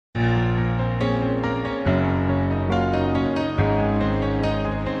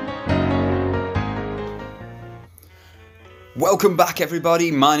Welcome back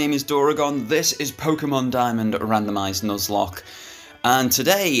everybody, my name is Doragon, this is Pokemon Diamond Randomised Nuzlocke, and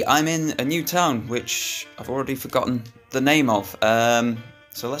today I'm in a new town, which I've already forgotten the name of,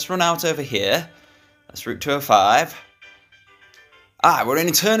 so let's run out over here, that's Route 205. We're in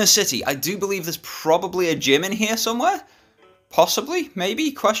Eterna City. I do believe there's probably a gym in here somewhere, possibly,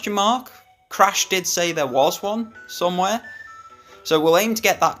 maybe, question mark. Crash did say there was one somewhere, so we'll aim to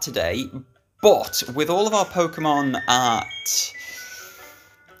get that today. But with all of our Pokemon at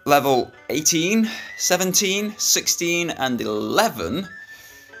level 18, 17, 16 and 11,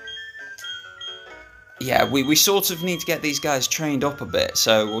 yeah, we sort of need to get these guys trained up a bit.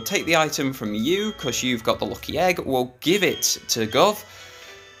 So we'll take the item from you because you've got the lucky egg. We'll give it to Gov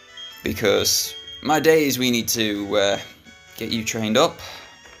because my days we need to get you trained up.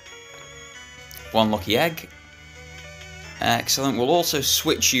 One lucky egg. Excellent. We'll also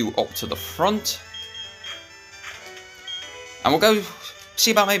switch you up to the front. And we'll go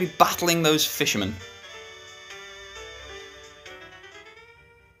see about maybe battling those fishermen.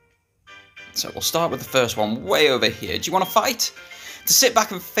 So we'll start with the first one way over here. Do you want to fight? To sit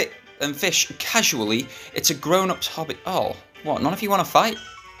back and fish casually, it's a grown-up's hobby. Oh, what? None of you want to fight?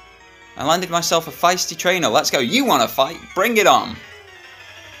 I landed myself a feisty trainer. Let's go. You want to fight? Bring it on.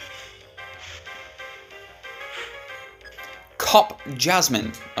 Cop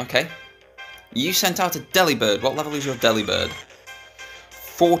Jasmine. Okay. You sent out a Delibird. What level is your Delibird?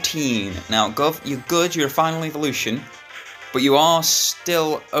 14. Now, Gov, you're good. You're a final evolution. But you are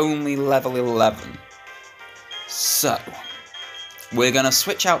still only level 11. So, we're going to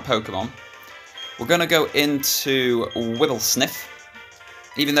switch out Pokemon. We're going to go into Wibblesniff.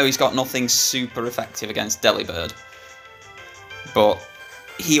 Even though he's got nothing super effective against Delibird. But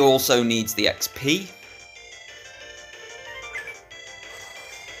he also needs the XP.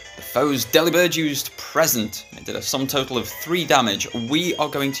 Foe's Delibird used Present. It did a sum total of 3 damage. We are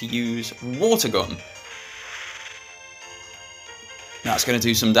going to use Water Gun. That's going to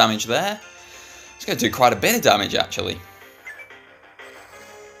do some damage there. It's going to do quite a bit of damage, actually.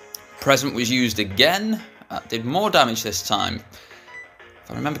 Present was used again. That did more damage this time. If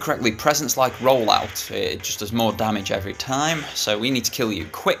I remember correctly, Present's like Rollout. It just does more damage every time. So we need to kill you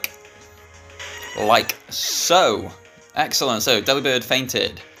quick. Like so. Excellent. So, Delibird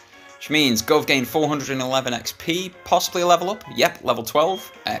fainted. Which means Gov gained 411 XP, possibly a level up. Yep, level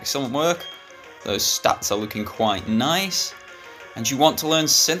 12. Excellent work. Those stats are looking quite nice. And you want to learn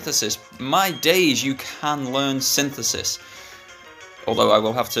Synthesis. My days, you can learn Synthesis. Although I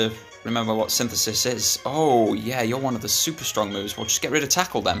will have to remember what Synthesis is. Oh, yeah, you're one of the super strong moves. We'll just get rid of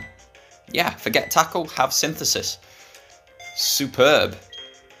Tackle then. Yeah, forget Tackle, have Synthesis. Superb.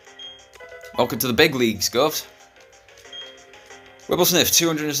 Welcome to the big leagues, Gov. Wibblesniff,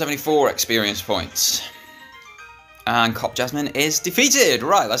 274 experience points. And Cop Jasmine is defeated.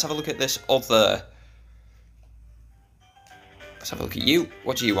 Right, let's have a look at this other. Let's have a look at you.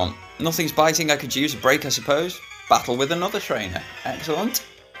 What do you want? Nothing's biting. I could use a break, I suppose. Battle with another trainer. Excellent.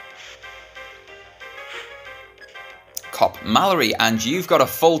 Cop Mallory, and you've got a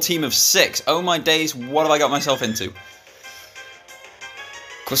full team of 6. Oh my days, what have I got myself into?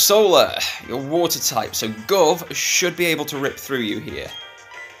 Corsola, you're water type, so Gov should be able to rip through you here.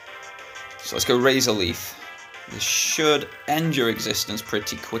 So let's go Razor Leaf. This should end your existence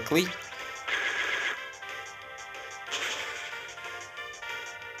pretty quickly.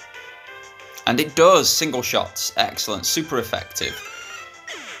 And it does, single shots, excellent, super effective.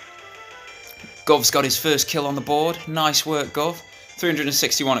 Gov's got his first kill on the board, nice work Gov.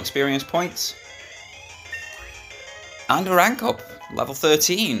 361 experience points. And a rank up. Level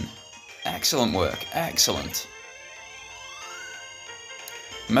 13. Excellent work. Excellent.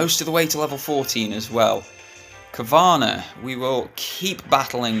 Most of the way to level 14 as well. Kavana, we will keep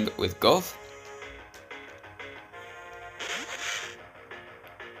battling with Gov.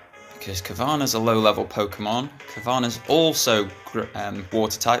 Because Kavana's a low-level Pokemon. Kavana's also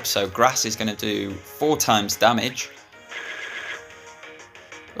water type, so Grass is going to do 4 times damage.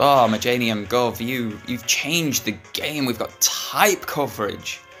 Oh, Majanium, Gov, you've changed the game. We've got type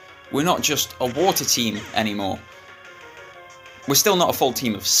coverage. We're not just a water team anymore. We're still not a full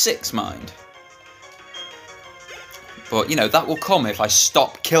team of 6, mind. But, you know, that will come if I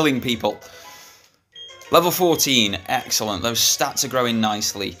stop killing people. Level 14, excellent. Those stats are growing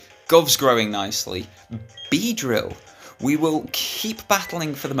nicely. Gov's growing nicely. Beedrill, we will keep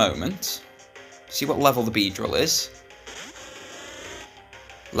battling for the moment. See what level the Beedrill is.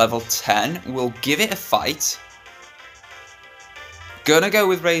 Level 10, we'll give it a fight. Gonna go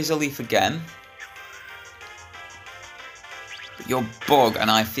with Razor Leaf again. But you're Bug, and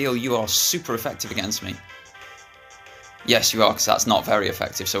I feel you are super effective against me. Yes, you are, because that's not very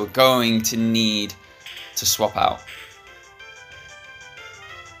effective. So we're going to need to swap out.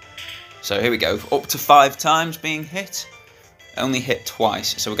 So here we go. Up to 5 times being hit. Only hit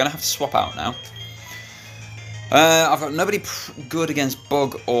twice. So we're going to have to swap out now. I've got nobody good against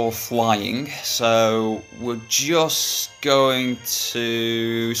bug or flying. So we're just going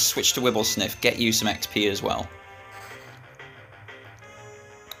to switch to Wibblesniff. Get you some XP as well.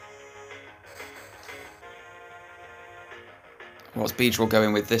 What's Beedrill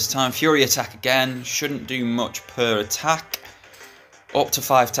going with this time? Fury attack again. Shouldn't do much per attack. Up to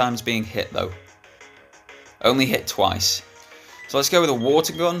 5 times being hit though. Only hit twice. So let's go with a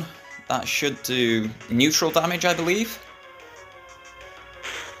water gun. That should do neutral damage, I believe.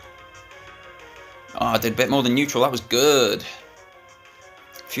 Oh, I did a bit more than neutral. That was good.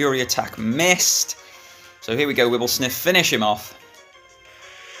 Fury attack missed. So here we go, Wibblesniff. Finish him off.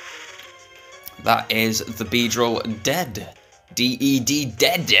 That is the Beedrill dead. D-E-D,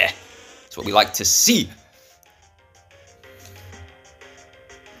 dead. That's what we like to see.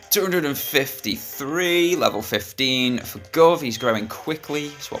 253, level 15 for Gov. He's growing quickly.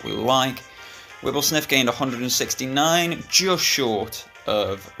 That's what we like. Wibblesniff gained 169, just short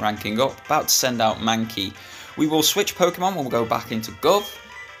of ranking up. About to send out Mankey. We will switch Pokemon when we go back into Gov.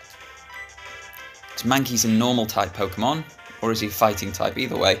 Because Mankey's a normal type Pokemon. Or is he fighting type?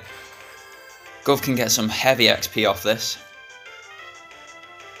 Either way. Gov can get some heavy XP off this.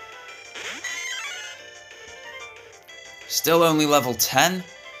 Still only level 10.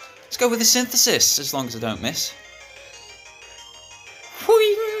 Let's go with the Synthesis, as long as I don't miss.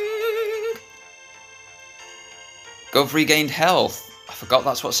 Whooing! Gov regained health. I forgot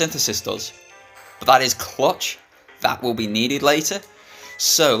that's what Synthesis does. But that is clutch. That will be needed later.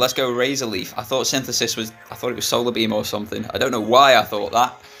 So, let's go Razor Leaf. I thought Synthesis was... I thought it was Solar Beam or something. I don't know why I thought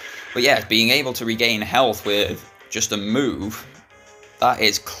that. But yeah, being able to regain health with just a move. That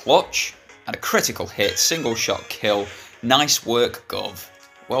is clutch. And a critical hit. Single shot kill. Nice work, Gov.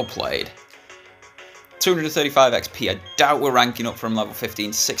 Well played. 235 XP. I doubt we're ranking up from level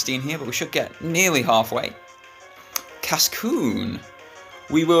 15 to 16 here, but we should get nearly halfway. Cascoon.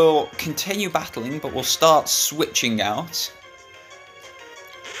 We will continue battling, but we'll start switching out.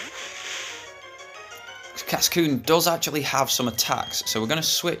 Cascoon does actually have some attacks, so we're going to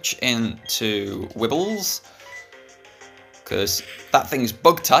switch into Wibbles. Because that thing's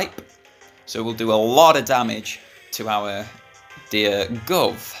bug type, so we'll do a lot of damage to our dear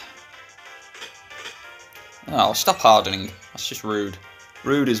Gov. Oh, stop hardening. That's just rude.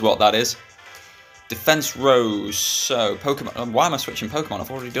 Rude is what that is. Defense rose. So, Pokemon. Why am I switching Pokemon?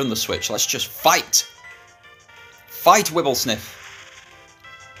 I've already done the switch. Let's just fight. Fight, Wibblesniff.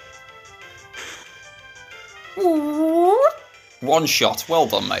 One shot. Well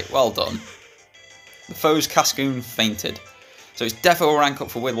done, mate. Well done. The foe's Cascoon fainted. So it's definitely a rank up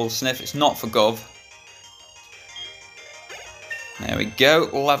for Wibblesniff. It's not for Gov. There we go,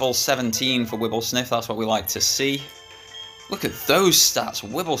 level 17 for Wibblesniff, that's what we like to see. Look at those stats,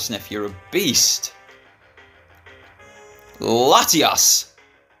 Wibblesniff, you're a beast. Latias!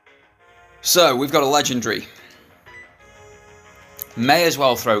 So, we've got a legendary. May as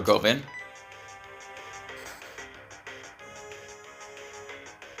well throw Gov in.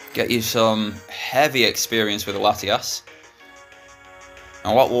 Get you some heavy experience with a Latias.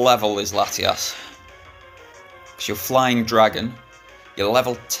 And what level is Latias? Because you're Flying Dragon. You're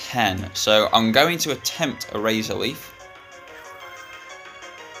level 10, so I'm going to attempt a Razor Leaf.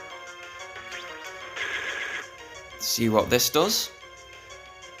 See what this does.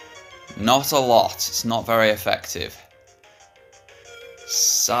 Not a lot, it's not very effective.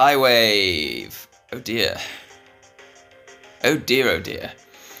 Psywave. Oh dear. Oh dear, oh dear.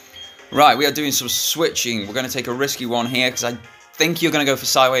 Right, we are doing some switching. We're going to take a risky one here, because I think you're going to go for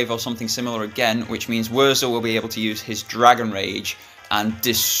Psywave or something similar again, which means Wurzel will be able to use his Dragon Rage and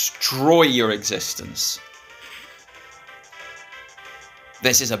destroy your existence.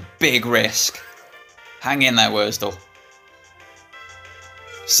 This is a big risk. Hang in there, Wurzel.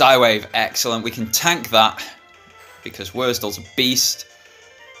 Psywave, excellent. We can tank that because Wurzel's a beast.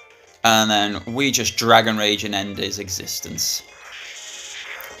 And then we just Dragon Rage and end his existence.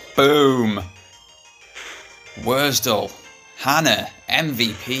 Boom. Wurzel, Hannah,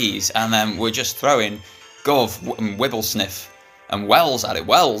 MVPs. And then we're just throwing Gov and Wibblesniff and Wells at it.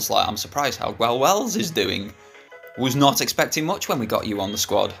 Wells, like, I'm surprised how well Wells is doing. Was not expecting much when we got you on the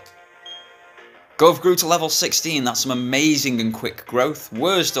squad. Gov grew to level 16. That's some amazing and quick growth.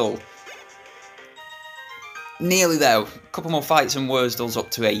 Wurzel, nearly there. A couple more fights and Wurzel's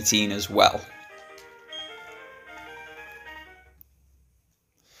up to 18 as well.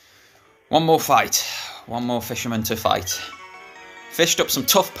 One more fight. One more fisherman to fight. Fished up some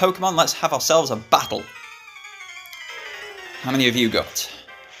tough Pokemon. Let's have ourselves a battle. How many have you got?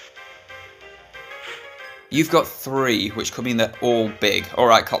 You've got 3, which could mean they're all big.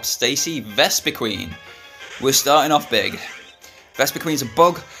 Alright, Cop Stacy, Vespiquen. We're starting off big. Vespiquen's a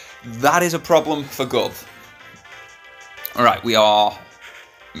bug. That is a problem for Gov. Alright, we are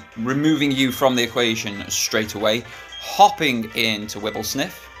removing you from the equation straight away. Hopping into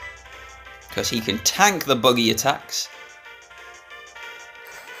Wibblesniff, because he can tank the buggy attacks.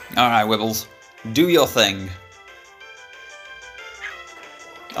 Alright, Wibbles, do your thing.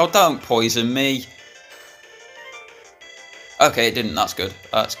 Oh, don't poison me. Okay, it didn't. That's good.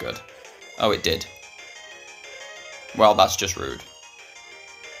 That's good. Oh, it did. Well, that's just rude.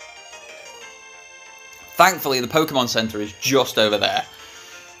 Thankfully, the Pokemon Center is just over there.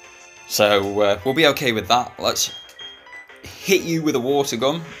 So, we'll be okay with that. Let's hit you with a water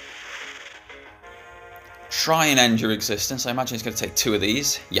gun. Try and end your existence. I imagine it's going to take 2 of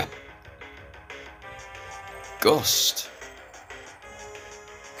these. Yeah. Gust.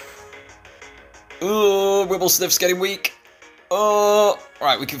 Oh, Wibblesniff's getting weak. Oh,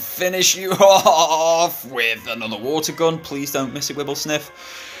 right, we can finish you off with another water gun. Please don't miss it, Wibblesniff.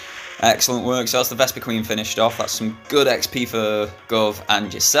 Excellent work. So that's the Vespiquen finished off. That's some good XP for Gov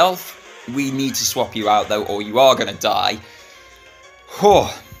and yourself. We need to swap you out, though, or you are going to die.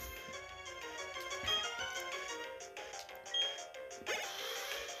 Oh.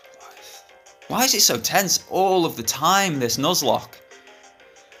 Why is it so tense all of the time, this Nuzlocke?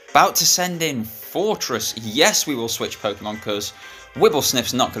 About to send in Fortress. Yes, we will switch Pokemon because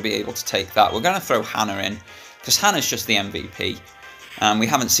Wibblesniff's not going to be able to take that. We're going to throw Hannah in because Hannah's just the MVP. And we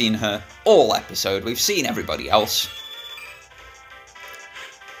haven't seen her all episode. We've seen everybody else.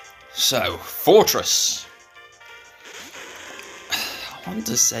 So, Fortress. I want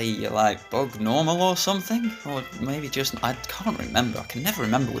to say you're like bug normal or something. Or maybe just... I can't remember. I can never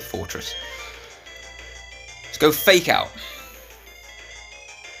remember with Fortress. Let's go Fake Out.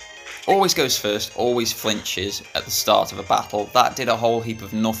 Always goes first, always flinches at the start of a battle. That did a whole heap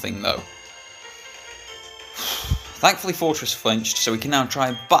of nothing, though. Thankfully, Fortress flinched, so we can now try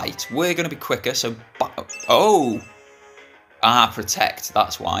and bite. We're going to be quicker, so... Oh! Ah, Protect,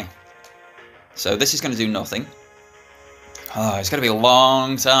 that's why. So this is going to do nothing. Oh, it's going to be a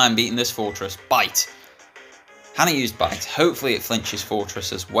long time beating this Fortress. Bite. Hannah used Bite. Hopefully it flinches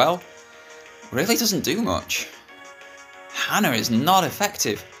Fortress as well. Really doesn't do much. Hannah is not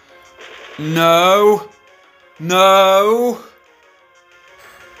effective. No! No!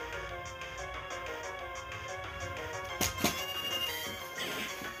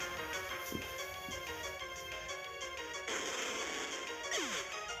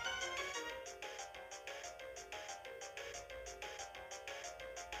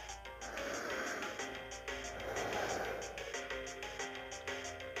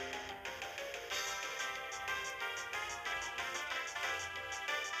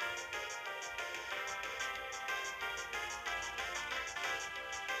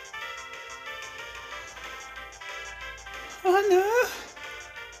 Oh no!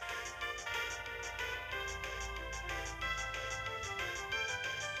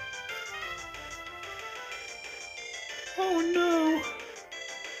 Oh no!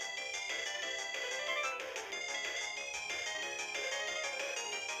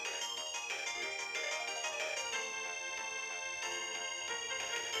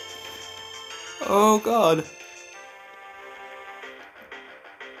 Oh god!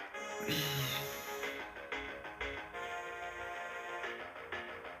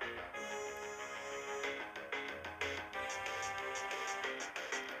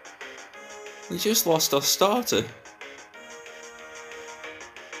 We just lost our starter.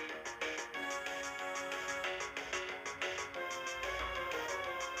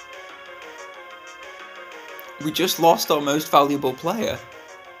 We just lost our most valuable player.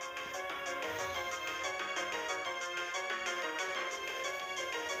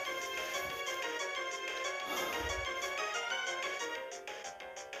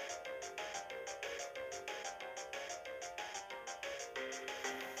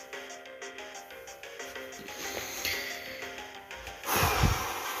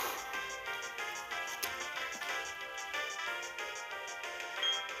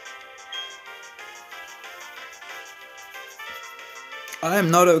 I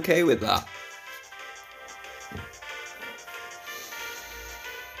am not okay with that.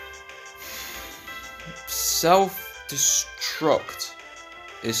 Self-destruct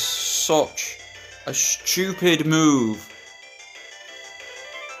is such a stupid move.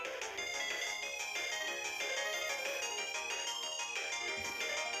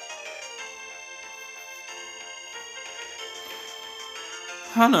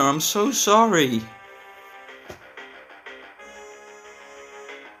 Hannah, I'm so sorry.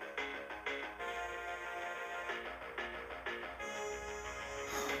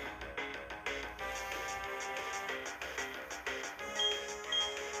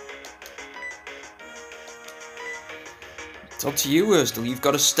 It's up to you, Urstel. You've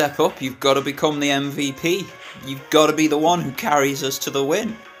got to step up. You've got to become the MVP. You've got to be the one who carries us to the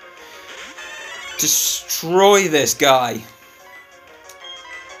win. Destroy this guy.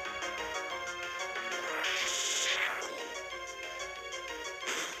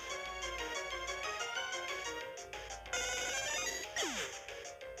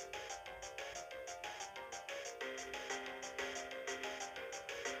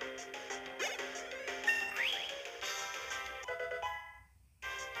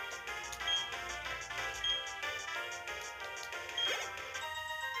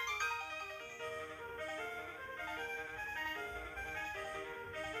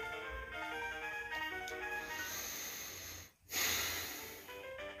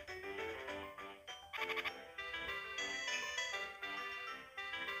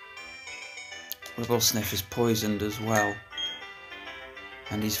 Wibblesniff is poisoned as well,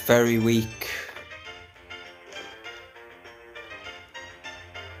 and he's very weak.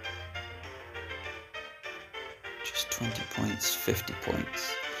 Just 20 points, 50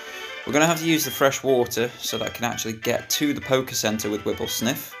 points. We're going to have to use the fresh water so that I can actually get to the Poké Center with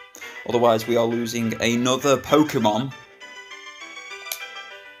Wibblesniff. Otherwise we are losing another Pokemon.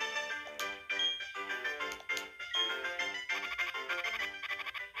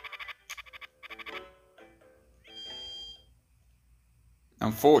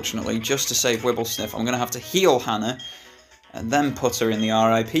 Unfortunately, just to save Wibblesniff, I'm going to have to heal Hannah and then put her in the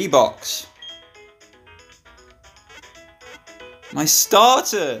RIP box. My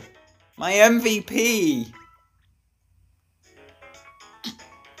starter! My MVP!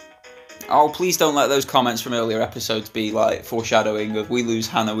 Oh, please don't let those comments from earlier episodes be like foreshadowing of we lose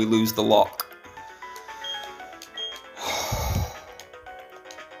Hannah, we lose the Locke.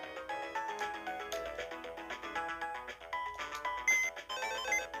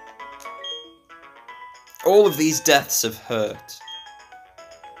 All of these deaths have hurt.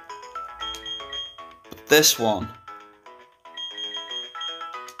 But this one...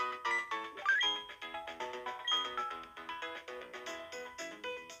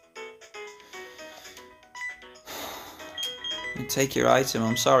 Take your item,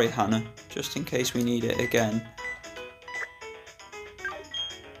 I'm sorry Hannah, just in case we need it again.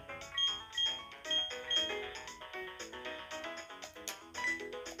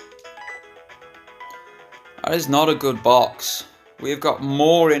 That is not a good box. We have got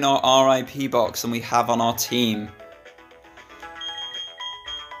more in our RIP box than we have on our team.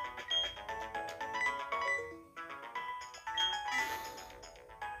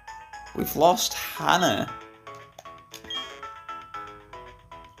 We've lost Hannah.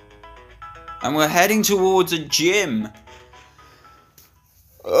 And we're heading towards a gym.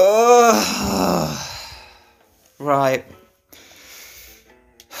 Right.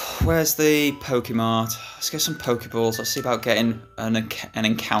 Where's the Pokemart? Let's get some Pokeballs. Let's see about getting an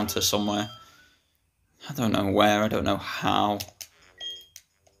encounter somewhere. I don't know where. I don't know how.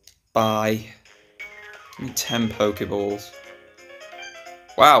 Buy. Give me 10 Pokeballs.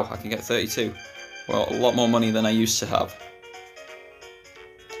 Wow, I can get 32. Well, a lot more money than I used to have.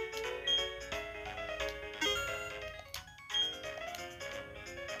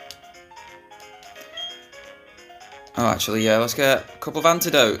 Oh, actually, yeah, let's get a couple of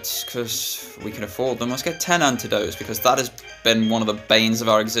antidotes, because we can afford them. Let's get 10 antidotes, because that has been one of the banes of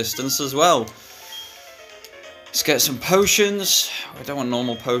our existence as well. Let's get some potions. We don't want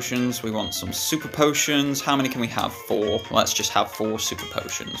normal potions, we want some super potions. How many can we have? 4. Let's just have 4 super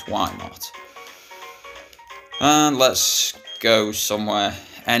potions, why not? And let's go somewhere,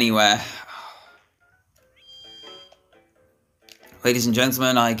 anywhere. Ladies and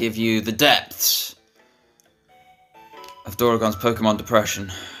gentlemen, I give you the depths of Doragon's Pokemon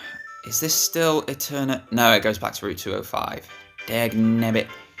Depression. Is this still Eterna? No, it goes back to Route 205. Dagnabbit.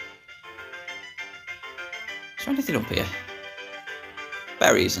 Is there anything up here?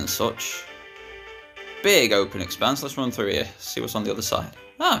 Berries and such. Big open expanse. Let's run through here. See what's on the other side.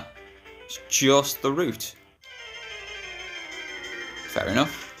 Ah, it's just the route. Fair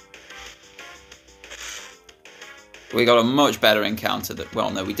enough. We got a much better encounter that, well,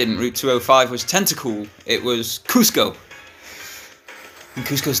 no, we didn't. Route 205 was Tentacool. It was Cusco. And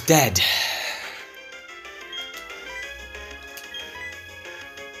Cusco's dead.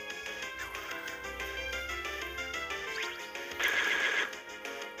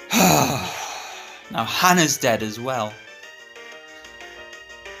 Now Hannah's dead as well.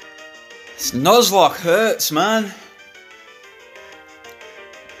 This Nuzlocke hurts, man.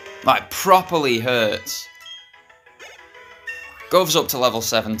 Like, properly hurts. Gov's up to level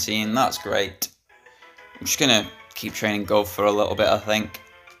 17, that's great. I'm just gonna keep training Gov for a little bit, I think.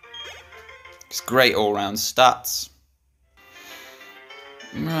 It's great all-round stats.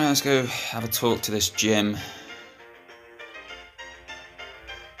 Right, let's go have a talk to this gym.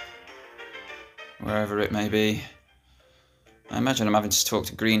 Wherever it may be. I imagine I'm having to talk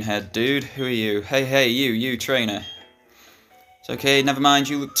to green-haired dude. Who are you? Hey, you trainer. It's okay, never mind,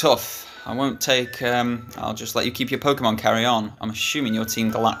 you look tough. I won't take, I'll just let you keep your Pokemon carry on. I'm assuming you're Team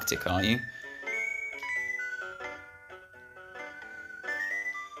Galactic, are you?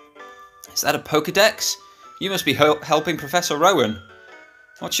 Is that a Pokedex? You must be helping Professor Rowan.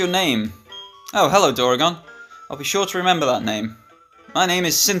 What's your name? Oh, hello, Doragon. I'll be sure to remember that name. My name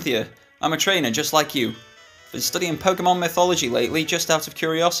is Cynthia. I'm a trainer, just like you. Been studying Pokemon mythology lately, just out of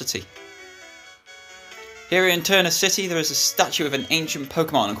curiosity. Here in Turner City, there is a statue of an ancient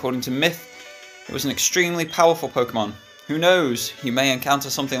Pokemon. According to myth, it was an extremely powerful Pokemon. Who knows, you may encounter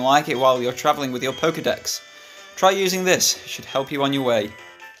something like it while you're travelling with your Pokedex. Try using this, it should help you on your way.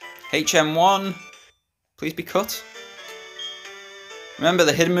 HM1, please be cut. Remember,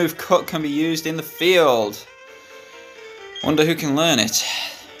 the hidden move cut can be used in the field. Wonder who can learn it.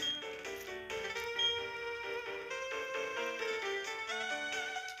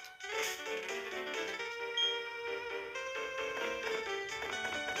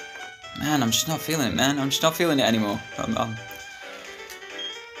 Man, I'm just not feeling it, man. I'm just not feeling it anymore.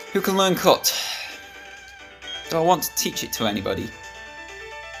 Who can learn cut? Do I want to teach it to anybody?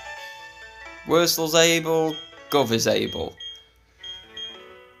 Wurstel's able, Gov is able.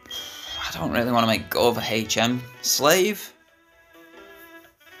 I don't really want to make Gov a HM slave.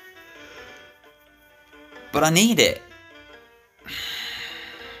 But I need it.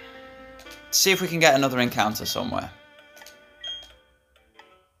 See if we can get another encounter somewhere.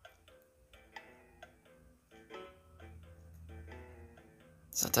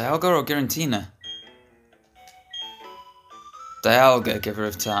 Is that Dialga or Giratina? Dialga, giver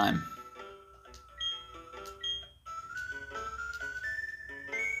of time.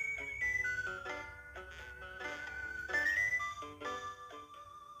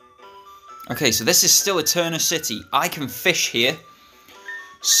 Okay, so this is still Eterna City. I can fish here.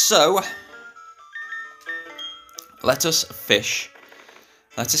 So, let us fish.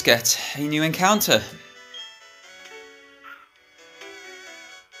 Let us get a new encounter.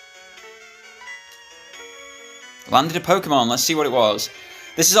 Landed a Pokemon, let's see what it was.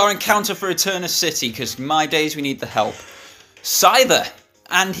 This is our encounter for Eterna City, because my days we need the help. Scyther!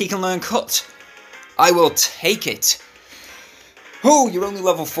 And he can learn Cut. I will take it. Oh, you're only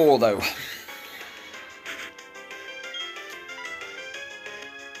level 4 though.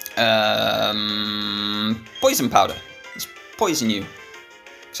 Poison powder. Let's poison you.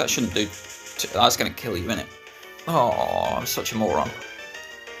 Because that shouldn't do... That's going to kill you, innit? Oh, I'm such a moron.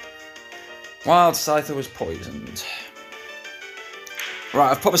 Wild Scyther was poisoned. Right,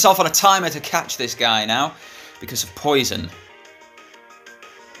 I've put myself on a timer to catch this guy now. Because of poison.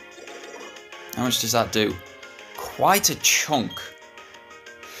 How much does that do? Quite a chunk.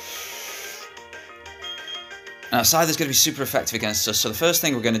 Now, Scyther's going to be super effective against us, so the first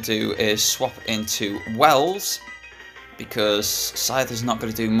thing we're going to do is swap into Wells, because Scyther's not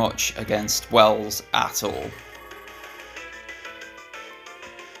going to do much against Wells at all.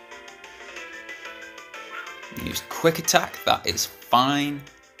 Use Quick Attack, that is fine.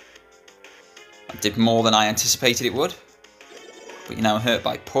 That did more than I anticipated it would, but you're now hurt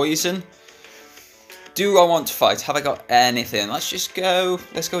by Poison. Do I want to fight? Have I got anything? Let's go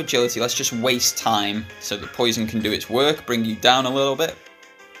Agility. Let's just waste time so that Poison can do its work, bring you down a little bit.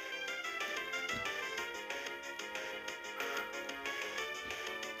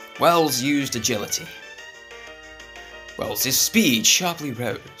 Wells used Agility. Wells' speed sharply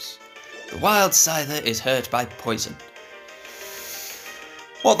rose. The Wild Scyther is hurt by Poison.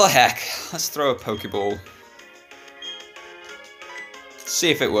 What the heck? Let's throw a Pokeball. See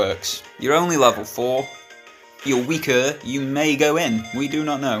if it works. You're only level 4. You're weaker. You may go in. We do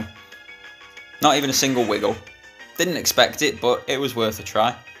not know. Not even a single wiggle. Didn't expect it, but it was worth a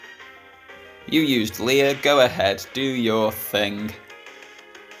try. You used Leer. Go ahead. Do your thing.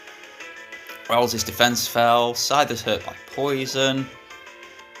 Wells' defense fell. Scyther's hurt by Poison.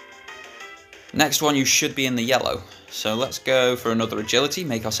 Next one, you should be in the yellow. So let's go for another Agility.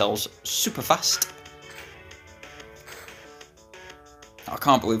 Make ourselves super fast. I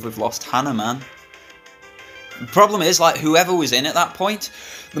can't believe we've lost Hannah, man. The problem is, like, whoever was in at that point,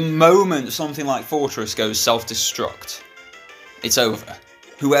 the moment something like Fortress goes self-destruct, it's over.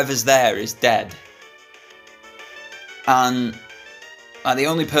 whoever's there is dead. And the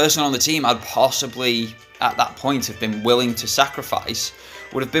only person on the team I'd possibly, at that point, have been willing to sacrifice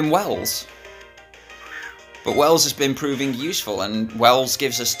would have been Wells. But Wells has been proving useful, and Wells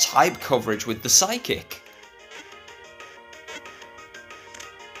gives us type coverage with the Psychic.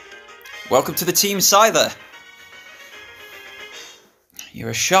 Welcome to the team, Scyther. You're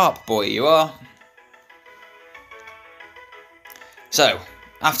a sharp boy, you are. So,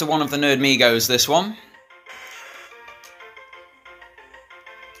 after one of the Nerd Migos, this one.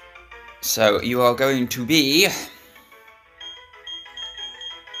 So, you are going to be...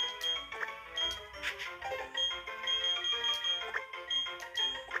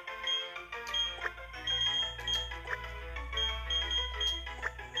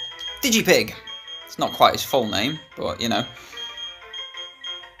 Digipig. It's not quite his full name, but, you know.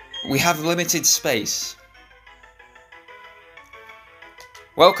 We have limited space.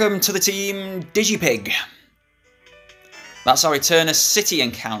 Welcome to the team, Digipig. That's our Eterna City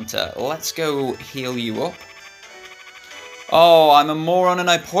encounter. Let's go heal you up. Oh, I'm a moron and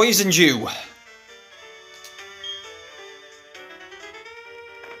I poisoned you.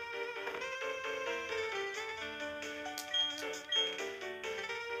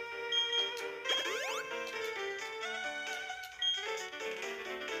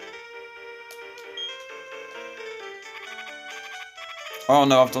 Oh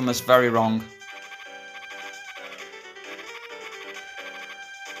no, I've done this very wrong.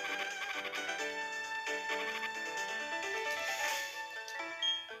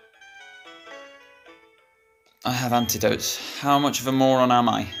 I have antidotes. How much of a moron am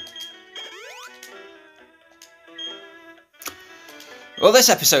I? Well, this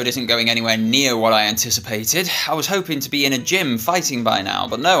episode isn't going anywhere near what I anticipated. I was hoping to be in a gym fighting by now,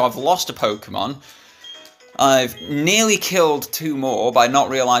 but no, I've lost a Pokemon. I've nearly killed 2 more by not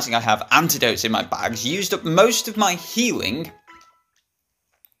realising I have antidotes in my bags, used up most of my healing.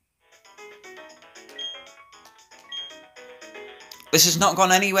 This has not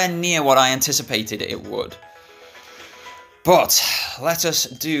gone anywhere near what I anticipated it would. But let us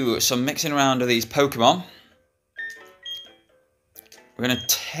do some mixing around of these Pokemon. We're going to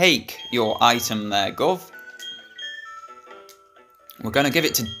take your item there, Gov. We're going to give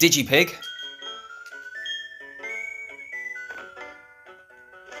it to Digipig.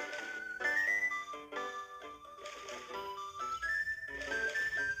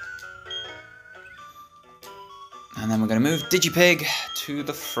 And then we're going to move Digipig to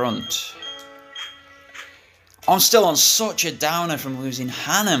the front. I'm still on such a downer from losing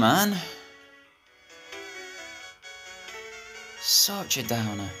Hannah, man. Such a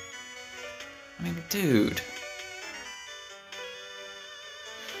downer. I mean, dude.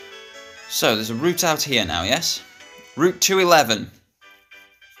 So, there's a route out here now, yes? Route 211.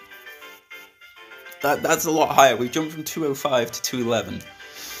 That's a lot higher. We've jumped from 205 to 211.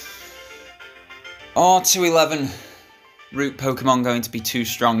 Are 211 route Pokemon going to be too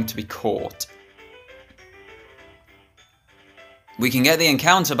strong to be caught? We can get the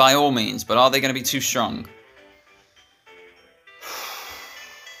encounter by all means, but are they going to be too strong?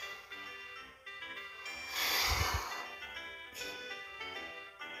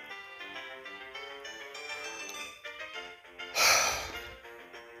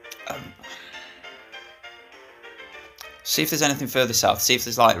 See if there's anything further south. See if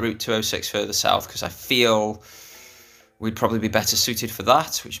there's like Route 206 further south, because I feel we'd probably be better suited for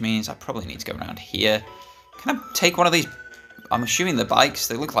that, which means I probably need to go around here. Can I take one of these? I'm assuming they're bikes.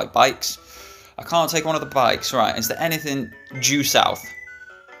 They look like bikes. I can't take one of the bikes. Right, is there anything due south?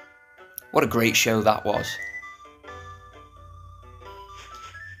 What a great show that was.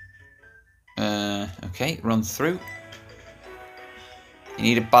 Okay, run through. You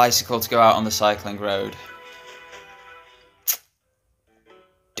need a bicycle to go out on the cycling road.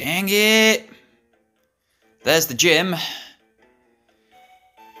 Dang it! There's the gym.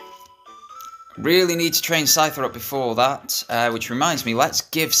 Really need to train Scyther up before that, which reminds me, let's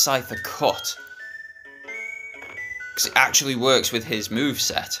give Scyther Cut. Because it actually works with his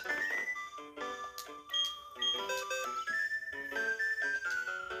moveset.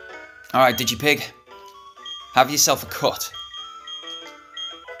 Alright, Digipig. Have yourself a Cut.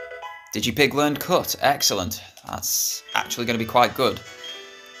 Digipig learned Cut. Excellent. That's actually going to be quite good.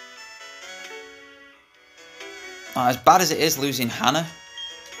 As bad as it is losing Hannah.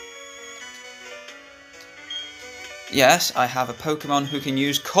 Yes, I have a Pokemon who can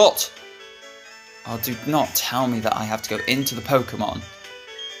use Cut. Oh, do not tell me that I have to go into the Pokemon.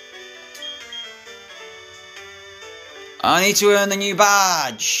 I need to earn the new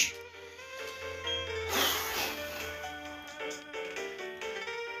badge.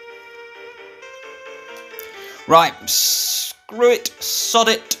 Right, screw it, sod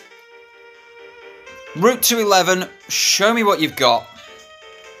it. Route to 11, show me what you've got.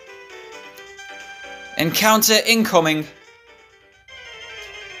 Encounter incoming.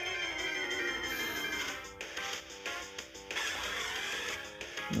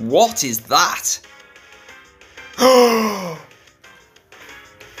 What is that? An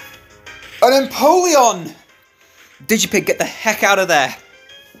Empoleon! Digipig, get the heck out of there.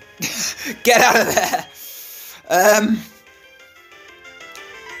 Get out of there.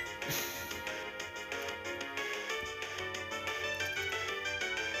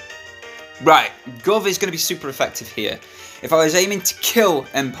 Right, Gov is going to be super effective here. If I was aiming to kill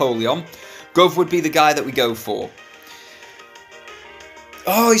Empoleon, Gov would be the guy that we go for.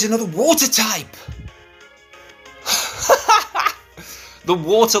 Oh, he's another water type! The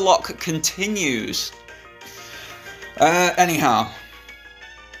water lock continues. Anyhow.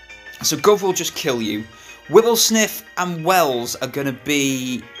 So Gov will just kill you. Wibblesniff and Wells are going to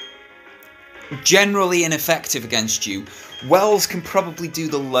be generally ineffective against you. Wells can probably do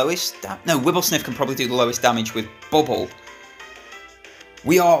the lowest... No, Wibblesniff can probably do the lowest damage with Bubble.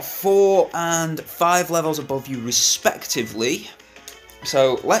 We are 4 and 5 levels above you respectively.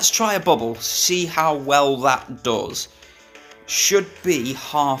 So let's try a Bubble, see how well that does. Should be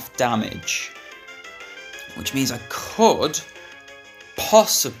half damage. Which means I could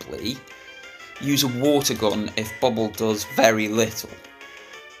possibly use a water gun if Bubble does very little.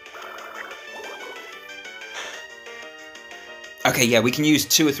 Okay, yeah, we can use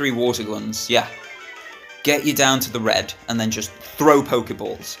 2 or 3 water guns, yeah. Get you down to the red, and then just throw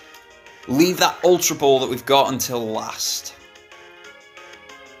Pokeballs. Leave that Ultra Ball that we've got until last.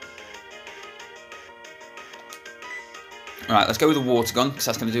 Alright, let's go with the water gun, because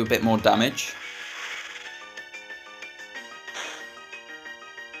that's going to do a bit more damage.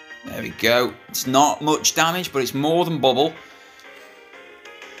 There we go. It's not much damage, but it's more than Bubble.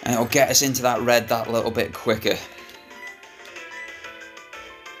 And it'll get us into that red that little bit quicker.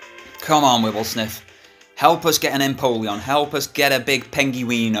 Come on, Wibblesniff. Help us get an Empoleon. Help us get a big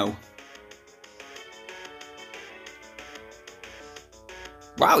Penguino.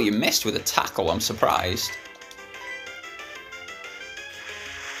 Wow, you missed with a tackle. I'm surprised.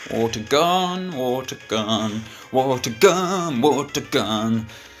 Water gun, water gun, water gun, water gun.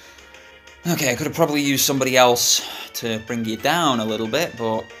 Okay, I could have probably used somebody else to bring you down a little bit,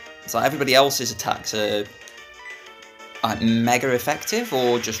 but it's like everybody else's attacks are like mega effective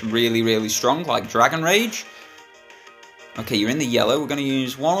or just really, really strong, like Dragon Rage. Okay, you're in the yellow. We're going to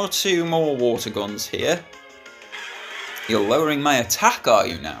use 1 or 2 more water guns here. You're lowering my attack, are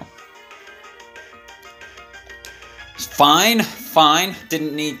you now? It's fine, fine.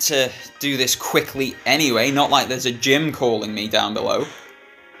 Didn't need to do this quickly anyway. Not like there's a gym calling me down below.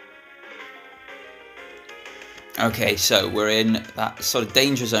 Okay, so we're in that sort of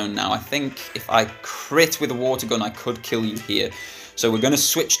danger zone now. I think if I crit with a water gun, I could kill you here. So we're going to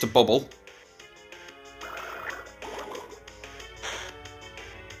switch to Bubble.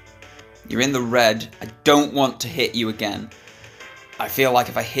 You're in the red. I don't want to hit you again. I feel like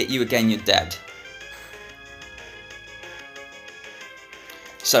if I hit you again, you're dead.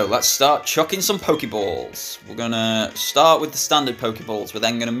 So let's start chucking some Pokeballs. We're going to start with the standard Pokeballs. We're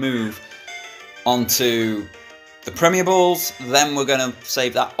then going to move onto the Premier Balls. Then we're going to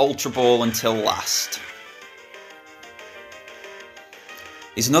save that Ultra Ball until last.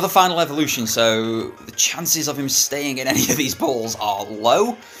 He's another final evolution, so the chances of him staying in any of these balls are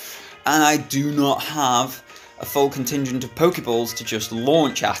low. And I do not have a full contingent of Pokeballs to just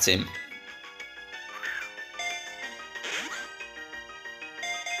launch at him.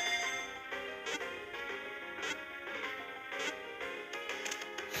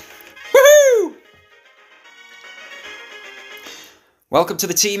 Woohoo! Welcome to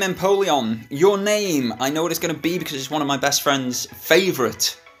the team, Empoleon. Your name, I know what it's going to be because it's one of my best friend's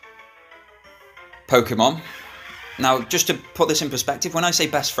favourite Pokemon. Now, just to put this in perspective, when I say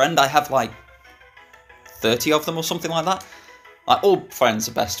best friend, I have like 30 of them or something like that. Like, all friends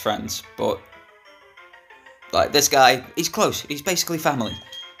are best friends, but like this guy, he's close. He's basically family.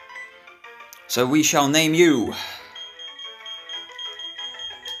 So we shall name you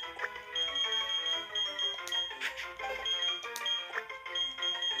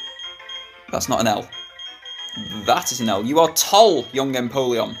That's not an L. That is an L. You are tall, young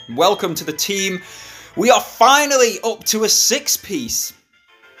Empoleon. Welcome to the team. We are finally up to a 6-piece.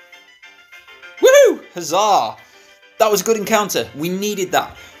 Woohoo! Huzzah! That was a good encounter. We needed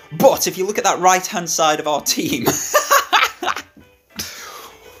that. But if you look at that right-hand side of our team...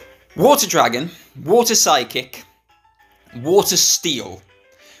 Water Dragon, Water Psychic, Water Steel.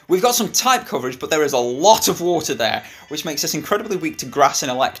 We've got some type coverage, but there is a lot of water there, which makes us incredibly weak to grass and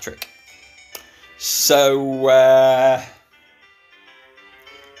electric. So,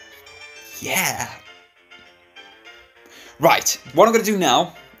 yeah. Right, what I'm going to do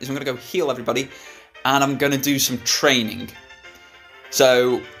now is I'm going to go heal everybody, and I'm going to do some training.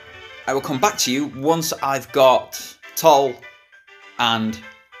 So, I will come back to you once I've got Toll and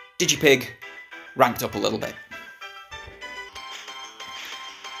Digipig ranked up a little bit.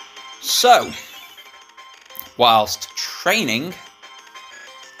 So, whilst training,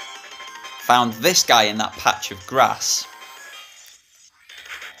 found this guy in that patch of grass.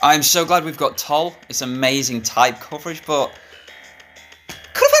 I'm so glad we've got Toll. It's amazing type coverage, but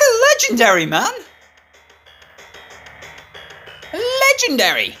could have had a legendary, man.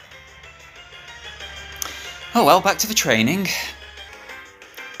 Legendary. Oh well, back to the training.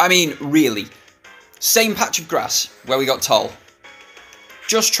 I mean, really, same patch of grass where we got Toll.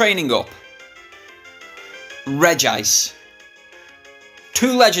 Just training up. Regice. 2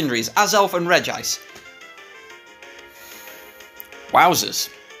 legendaries, Azelf and Regice. Wowzers.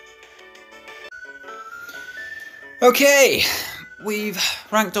 Okay, we've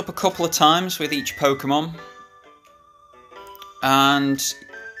ranked up a couple of times with each Pokemon. And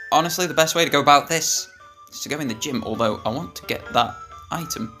honestly, the best way to go about this is to go in the gym, although I want to get that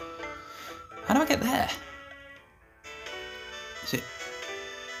item. How do I get there? Is it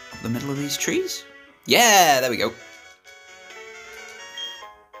up the middle of these trees? Yeah, there we go.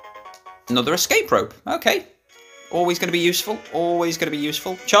 Another escape rope. Okay. Always going to be useful. Always going to be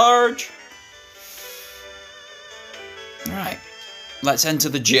useful. Charge! Alright. Let's enter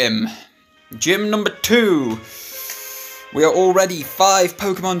the gym. Gym number 2. We are already 5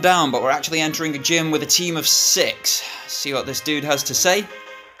 Pokemon down, but we're actually entering a gym with a team of 6. See what this dude has to say.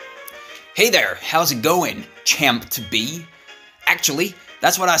 Hey there, how's it going, champ to be? Actually,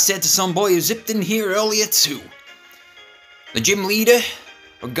 that's what I said to some boy who zipped in here earlier too. The gym leader,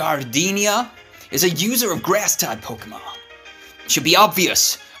 or Gardenia, is a user of grass-type Pokemon. It should be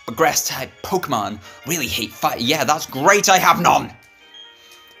obvious, but grass-type Pokemon really hate fire. Yeah, that's great, I have none!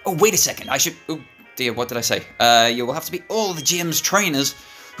 Oh, wait a second, I should... Oh, dear, what did I say? You will have to beat all the gym's trainers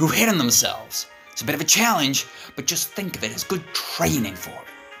who hit on themselves. It's a bit of a challenge, but just think of it as good training for it.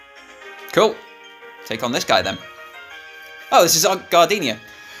 Cool. Take on this guy then. Oh, this is Gardenia.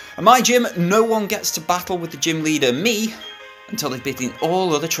 At my gym, no one gets to battle with the gym leader, me, until they've beaten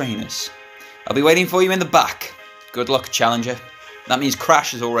all other trainers. I'll be waiting for you in the back. Good luck, challenger. That means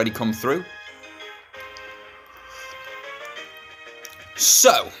Crash has already come through.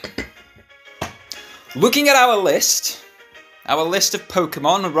 So, looking at our list of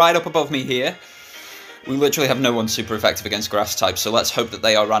Pokemon right up above me here, we literally have no one super effective against grass types, so let's hope that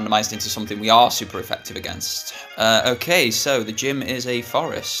they are randomized into something we are super effective against. Okay, so the gym is a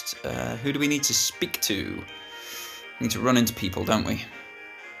forest. Who do we need to speak to? We need to run into people, don't we?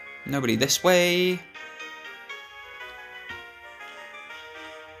 Nobody this way.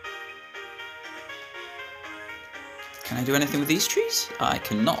 Can I do anything with these trees? I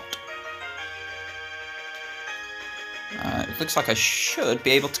cannot. It looks like I should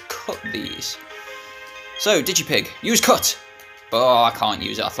be able to cut these. So, Digipig, use cut! Oh, I can't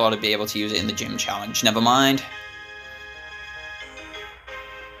use it. I thought I'd be able to use it in the gym challenge. Never mind.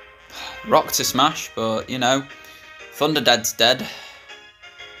 Rock to smash, but, you know, Thunderdead's dead.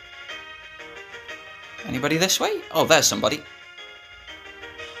 Anybody this way? Oh, there's somebody.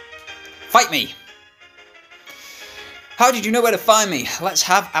 Fight me! How did you know where to find me? Let's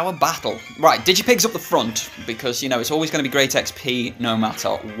have our battle. Right, Digipig's up the front, because, you know, it's always going to be great XP no matter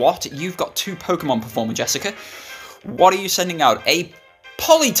what. You've got 2 Pokemon Performer, Jessica. What are you sending out? A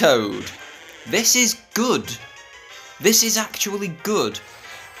Politoed. This is good. This is actually good.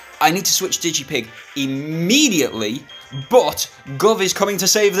 I need to switch Digipig immediately, but Gov is coming to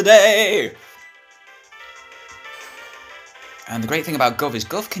save the day. And the great thing about Gov is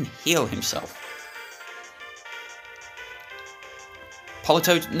Gov can heal himself.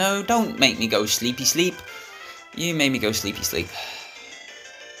 Politoed, no, don't make me go sleepy sleep. You made me go sleepy sleep.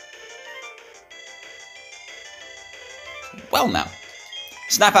 Well now.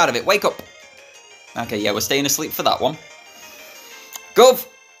 Snap out of it, wake up. Okay, yeah, we're staying asleep for that one. Gov,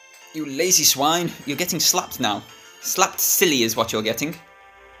 you lazy swine, you're getting slapped now. Slapped silly is what you're getting.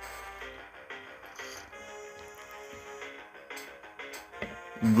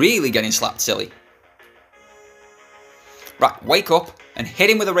 Really getting slapped silly. Right, wake up and hit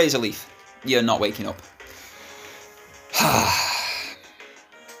him with a Razor Leaf. You're not waking up.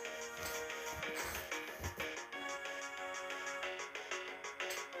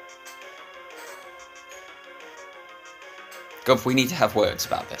 Gov, we need to have words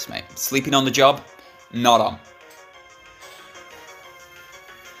about this, mate. Sleeping on the job? Not on.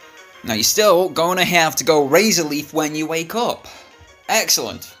 Now, you're still going to have to go Razor Leaf when you wake up.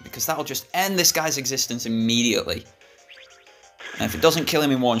 Excellent, because that'll just end this guy's existence immediately. And if it doesn't kill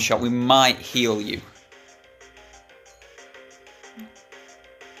him in one shot, we might heal you.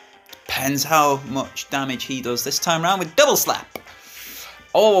 Depends how much damage he does this time around with Double Slap.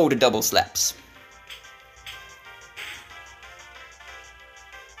 Oh, the double slaps.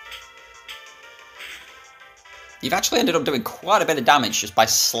 You've actually ended up doing quite a bit of damage just by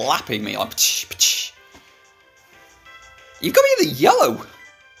slapping me. Like, pch, pch. You've got me the yellow.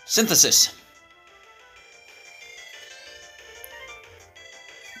 Synthesis.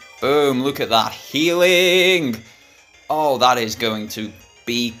 Boom, look at that. Healing. Oh, that is going to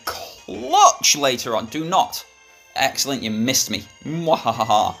be clutch later on. Do not. Excellent, you missed me.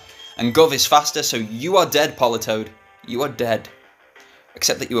 Mwahaha. And Gov is faster, so you are dead, Politoed. You are dead.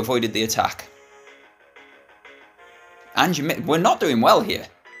 Except that you avoided the attack. And we're not doing well here.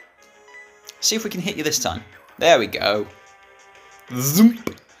 See if we can hit you this time. There we go.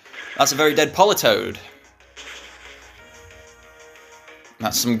 Zoomp. That's a very dead Politoed.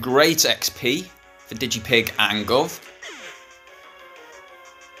 That's some great XP for Digipig and Gov.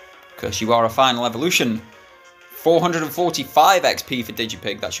 Because you are a final evolution. 445 XP for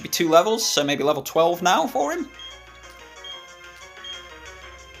Digipig. That should be 2 levels, so maybe level 12 now for him.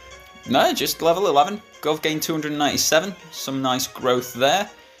 No, just level 11. Gov gained 297. Some nice growth there.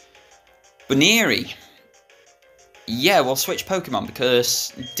 Baneri. Yeah, we'll switch Pokemon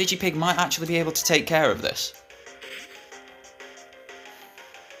because Digipig might actually be able to take care of this.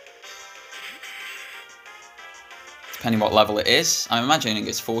 Depending what level it is. I'm imagining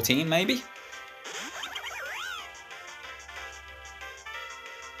it's 14, maybe?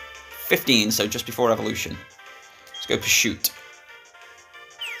 15, so just before evolution. Let's go Pursuit.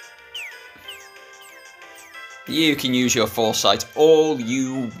 You can use your foresight all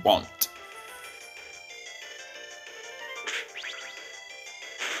you want.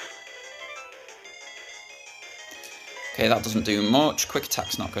 Okay, that doesn't do much. Quick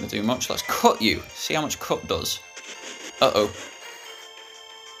attack's not going to do much. Let's cut you. See how much cut does. Uh-oh.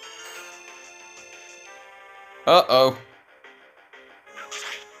 Uh-oh.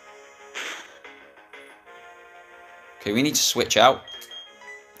 Okay, we need to switch out.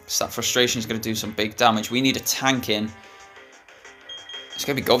 Because that frustration is going to do some big damage. We need a tank in. It's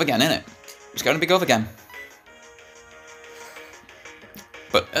going to be Gov again, isn't it? It's going to be Gov again.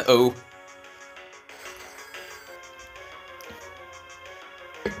 But, uh-oh.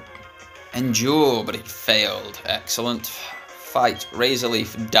 Endure, but it failed. Excellent. Fight. Razor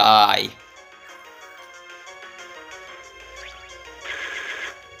Leaf. Die.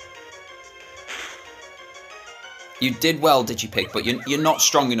 You did well, Digipig, but you're not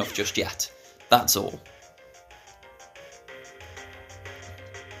strong enough just yet. That's all.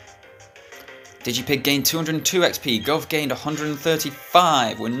 Digipig gained 202 XP. Gov gained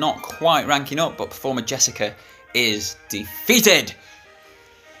 135. We're not quite ranking up, but Performer Jessica is defeated.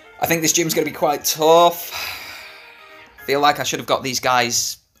 I think this gym's going to be quite tough. I feel like I should have got these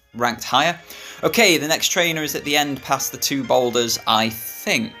guys ranked higher. Okay, the next trainer is at the end past the 2 boulders, I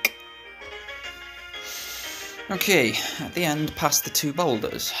think. Okay, at the end past the 2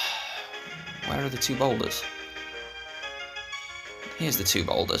 boulders. Where are the 2 boulders? Here's the 2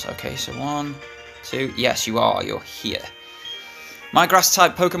 boulders. Okay, so 1, 2. Yes, you are. You're here. My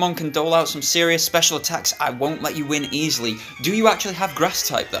grass-type Pokemon can dole out some serious special attacks. I won't let you win easily. Do you actually have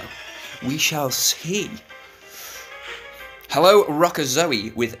grass-type, though? We shall see. Hello,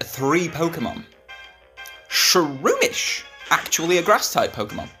 Rockazoe with 3 Pokemon. Shroomish, actually a grass-type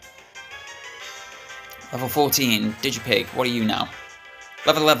Pokemon. Level 14, Digipig, what are you now?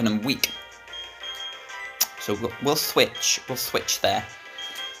 Level 11 and weak. So we'll switch. We'll switch there.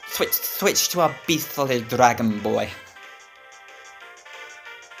 Switch to our beastly dragon boy.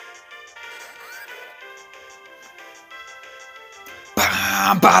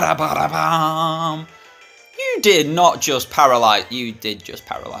 Bam, bada, bada, bam. You did not just paralyze. You did just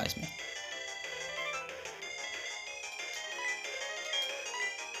paralyze me.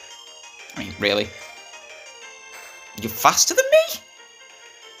 I mean, really? You're faster than me?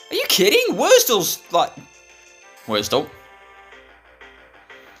 Are you kidding? Wurzdel's like... Wurzdel?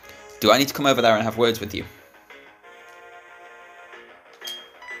 Do I need to come over there and have words with you?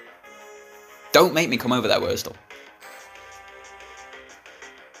 Don't make me come over there, Wurzdel.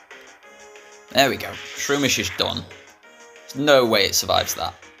 There we go. Shroomish is done. There's no way it survives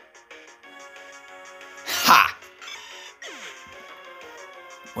that. Ha!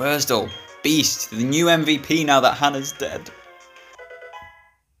 Wurzdel. Beast. The new MVP now that Hannah's dead.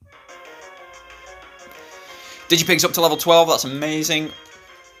 Digipig's up to level 12, that's amazing.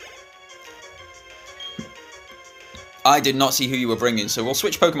 I did not see who you were bringing, so we'll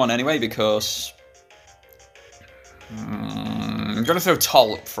switch Pokemon anyway, because... I'm going to throw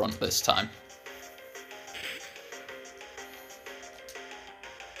Toll up front this time.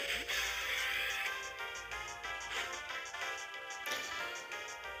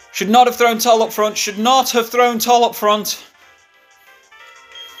 Should not have thrown Toll up front, should not have thrown Toll up front.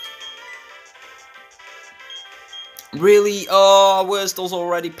 Really? Oh, Wurzdel's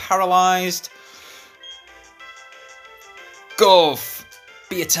already paralysed. Gov,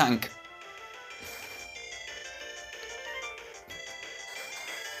 be a tank.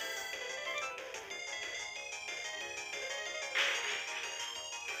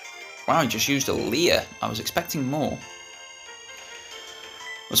 Wow, I just used a Leer. I was expecting more.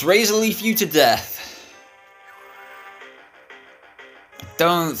 Let's Razor Leaf you to death. I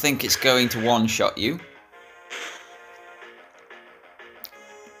don't think it's going to one-shot you.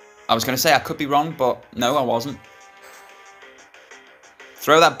 I was going to say I could be wrong, but no, I wasn't.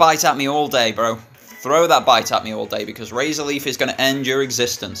 Throw that bite at me all day, bro. Throw that bite at me all day, because Razor Leaf is going to end your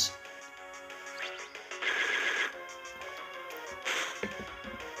existence.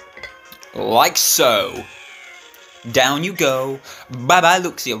 Like so. Down you go. Bye-bye,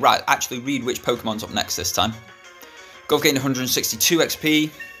 Luxia. Right, actually read which Pokemon's up next this time. Golf gained 162 XP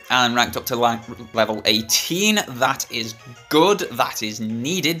and ranked up to level 18. That is good. That is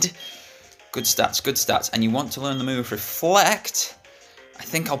needed. Good stats, good stats. And you want to learn the move Reflect. I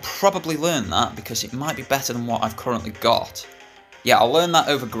think I'll probably learn that because it might be better than what I've currently got. Yeah, I'll learn that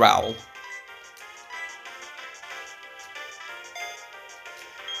over Growl.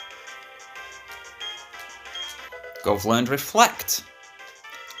 Gov learned Reflect.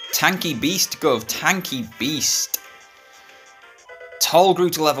 Tanky Beast, Gov. Tanky Beast. Toll grew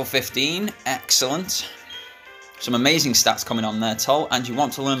to level 15. Excellent. Some amazing stats coming on there, Toll. And you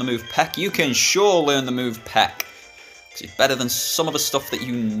want to learn the move Peck? You can sure learn the move Peck. Because it's better than some of the stuff that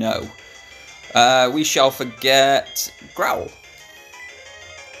you know. We shall forget Growl.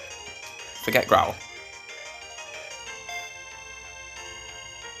 Forget Growl.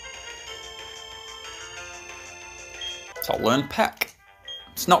 So I'll learn Peck.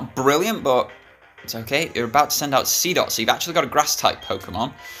 It's not brilliant, but it's okay. You're about to send out C-Dot, so you've actually got a Grass-type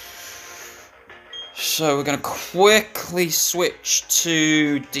Pokemon. So we're going to quickly switch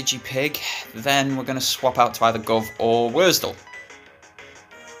to Digipig. Then we're going to swap out to either Gov or Wurzdle.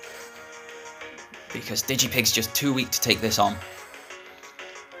 Because Digipig's just too weak to take this on.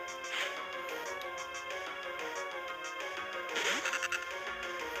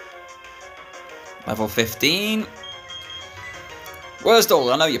 Level 15.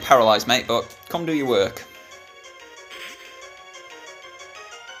 Wurzdle, I know you're paralysed, mate, but come do your work.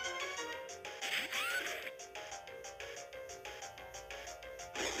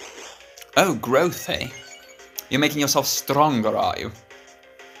 Oh, growth, eh? You're making yourself stronger, are you?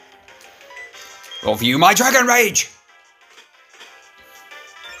 Well, view my Dragon Rage!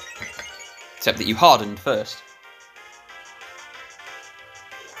 Except that you hardened first.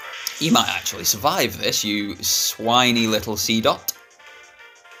 You might actually survive this, you swiny little C-Dot.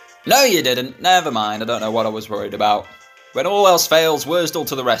 No, you didn't. Never mind. I don't know what I was worried about. When all else fails, Wurzdle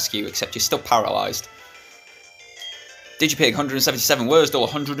to the rescue, except you're still paralysed. Digipig, 177. Wurzdle,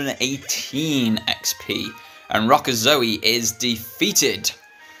 118 XP. And Rockazoe is defeated.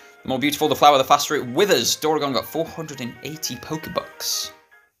 The more beautiful the flower, the faster it withers. Doragon got 480 Pokebucks.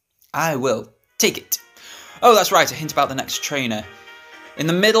 I will take it. Oh, that's right. A hint about the next trainer. In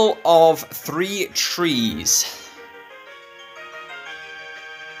the middle of 3 trees.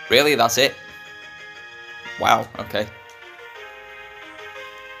 Really? That's it? Wow, okay.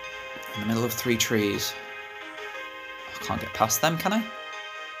 In the middle of 3 trees. I can't get past them, can I?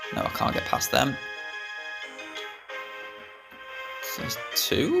 No, I can't get past them. So there's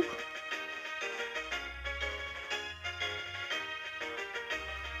 2?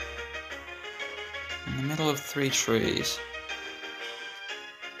 In the middle of 3 trees.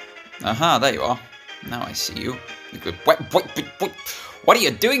 Aha, there you are. Now I see you. What are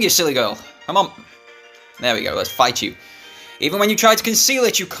you doing, you silly girl? Come on. There we go, let's fight you. Even when you try to conceal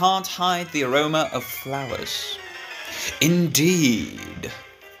it, you can't hide the aroma of flowers. Indeed.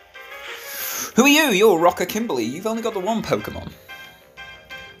 Who are you? You're Rocker Kimberly. You've only got the 1 Pokemon.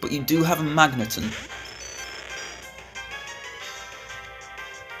 But you do have a Magneton.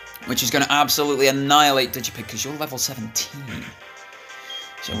 Which is going to absolutely annihilate Digipig because you're level 17.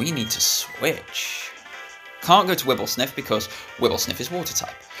 So we need to switch. Can't go to Wibblesniff because Wibblesniff is water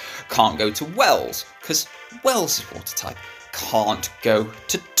type. Can't go to Wells because Wells is water type. Can't go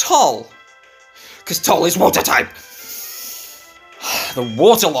to Toll Because Toll is water type. The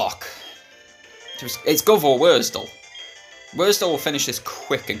water lock. It's Gov or Wurzdle. Wurzdle will finish this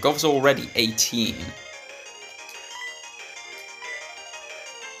quicker. Gov's already 18.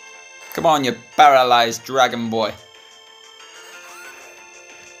 Come on, you paralyzed dragon boy.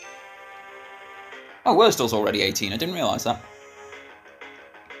 Oh, Wurzdle's already 18. I didn't realise that.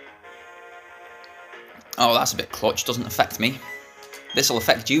 Oh, that's a bit clutch. Doesn't affect me. This'll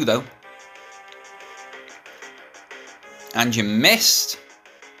affect you, though. And you missed.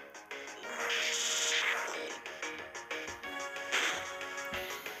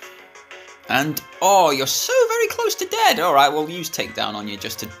 And, oh, you're so very close to dead. Alright, we'll use takedown on you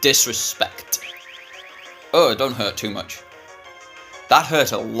just to disrespect. Oh, don't hurt too much. That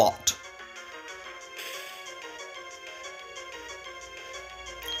hurt a lot.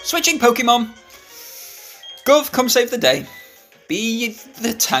 Switching Pokemon. Gov, come save the day. Be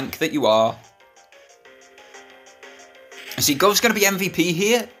the tank that you are. See, Gov's going to be MVP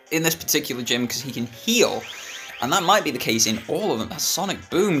here in this particular gym because he can heal. And that might be the case in all of them. That Sonic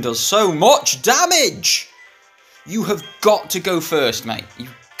Boom does so much damage! You have got to go first, mate.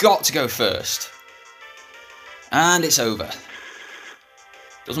 You've got to go first. And it's over.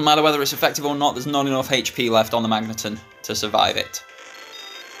 Doesn't matter whether it's effective or not, there's not enough HP left on the Magneton to survive it.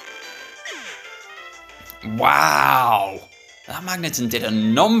 Wow! That Magneton did a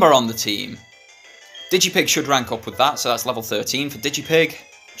number on the team. Digipig should rank up with that, so that's level 13 for Digipig,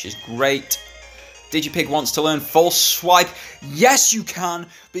 which is great. Digipig wants to learn False Swipe. Yes, you can,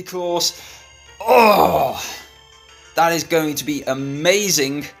 because... oh! That is going to be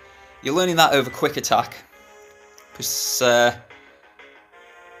amazing. You're learning that over Quick Attack. Because...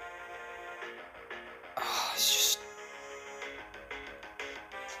 it's just...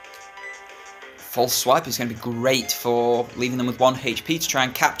 False Swipe is going to be great for leaving them with 1 HP to try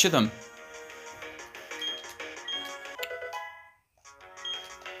and capture them.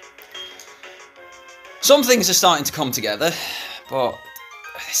 Some things are starting to come together, but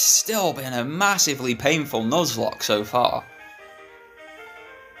it's still been a massively painful Nuzlocke so far.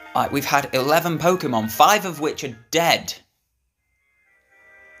 We've had 11 Pokemon, 5 of which are dead.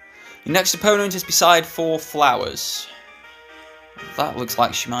 Your next opponent is beside 4 flowers. That looks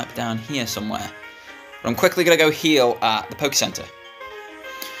like she might be down here somewhere. But I'm quickly going to go heal at the Poke Center.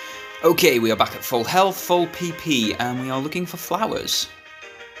 Okay, we are back at full health, full PP, and we are looking for flowers.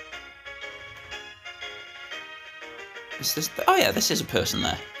 Is this... oh yeah, this is a person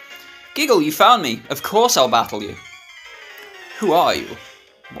there. Giggle, you found me. Of course I'll battle you. Who are you?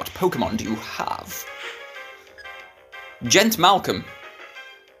 What Pokemon do you have? Gent Malcolm.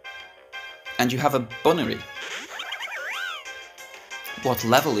 And you have a Bunnery. What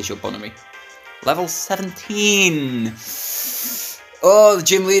level is your Bunnery? Level 17. Oh, the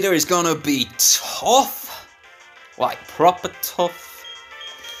gym leader is gonna be tough. Like, proper tough.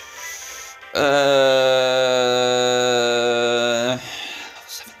 Level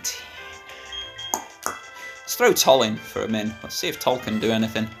 17. Let's throw Toll in for a min. Let's see if Toll can do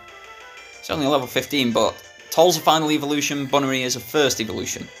anything. It's only level 15, but Toll's a final evolution, Bunnery is a first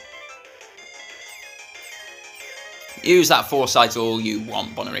evolution. Use that Foresight all you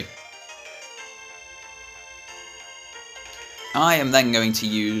want, Bunnery. I am then going to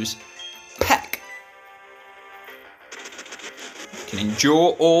use Peck. You can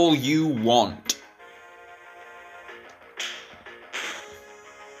endure all you want.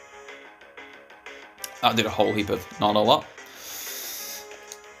 That did a whole heap of not a lot.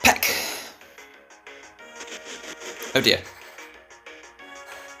 Peck. Oh dear.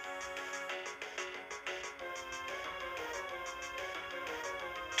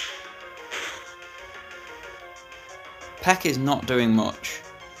 Peck is not doing much.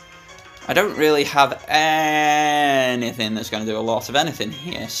 I don't really have anything that's going to do a lot of anything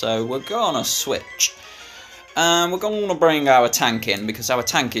here, so we're going to switch. We're going to bring our tank in, because our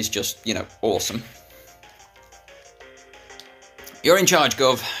tank is just, you know, awesome. You're in charge,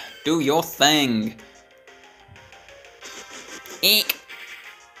 Gov. Do your thing. Eek.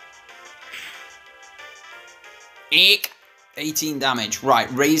 Eek. 18 damage.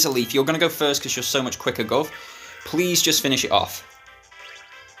 Right, Razor Leaf. You're going to go first because you're so much quicker, Gov. Please just finish it off.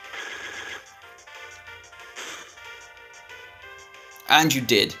 And you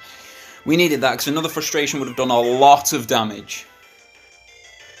did. We needed that because another frustration would have done a lot of damage.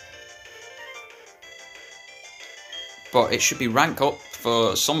 But it should be rank up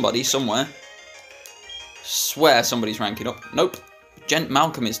for somebody somewhere. Swear somebody's ranking up. Nope. Gent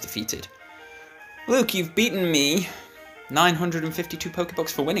Malcolm is defeated. Look, you've beaten me. 952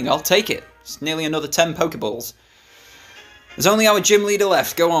 Pokebucks for winning. I'll take it. It's nearly another 10 Pokeballs. There's only our gym leader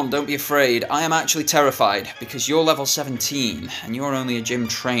left. Go on, don't be afraid. I am actually terrified because you're level 17 and you're only a gym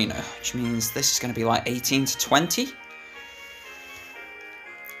trainer, which means this is going to be like 18 to 20.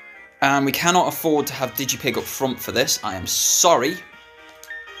 And we cannot afford to have Digipig up front for this. I am sorry.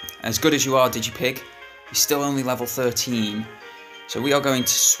 As good as you are, Digipig, you're still only level 13. So we are going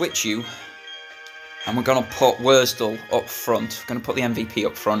to switch you. And we're going to put Wurzdal up front. We're going to put the MVP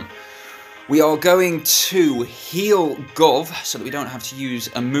up front. We are going to heal Gov so that we don't have to use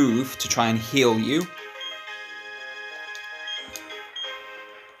a move to try and heal you.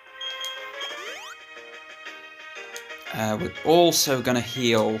 We're also going to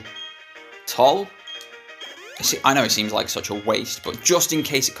heal Toll. I know it seems like such a waste, but just in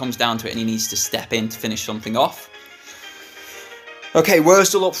case it comes down to it and he needs to step in to finish something off. Okay,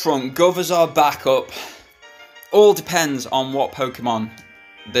 Wurzdal up front, Gov as our backup. All depends on what Pokemon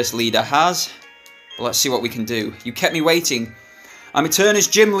this leader has. But let's see what we can do. You kept me waiting. I'm Eterna's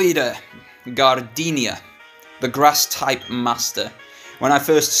gym leader, Gardenia, the grass-type master. When I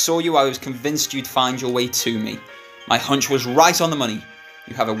first saw you, I was convinced you'd find your way to me. My hunch was right on the money.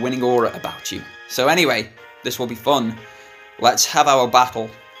 You have a winning aura about you. So anyway, this will be fun. Let's have our battle.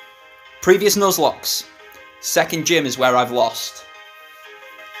 Previous Nuzlockes. Second gym is where I've lost.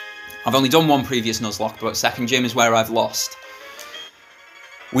 I've only done one previous Nuzlocke, but second gym is where I've lost.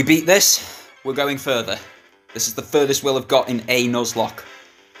 We beat this, we're going further. This is the furthest we'll have got in a Nuzlocke.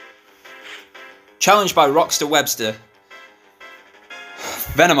 Challenged by Rockstar Webster.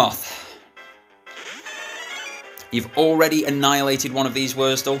 Venomoth. You've already annihilated one of these,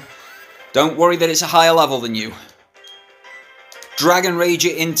 Wurzdal. Don't worry that it's a higher level than you. Dragon Rage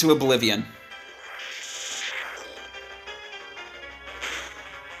it into oblivion.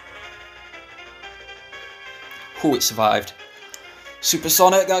 Oh, it survived.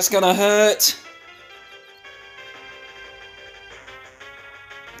 Supersonic, that's gonna hurt.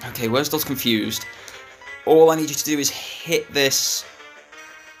 Okay, Wurzdal's confused. All I need you to do is hit this.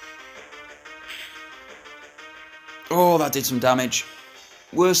 Oh, that did some damage.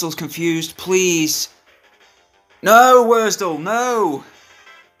 Wurzdal's confused, please. No, Wurzdal, no!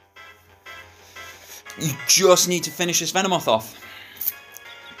 You just need to finish this Venomoth off.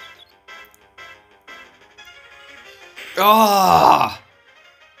 Ah!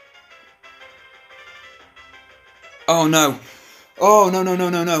 Oh no. Oh no no no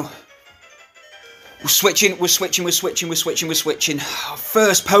no no. We're switching. Our first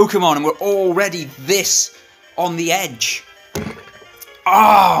Pokemon and we're already this on the edge.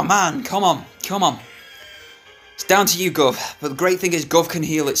 Oh man, come on. It's down to you, Gov. But the great thing is Gov can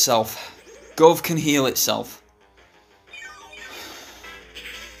heal itself.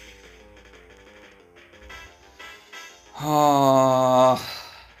 Oh,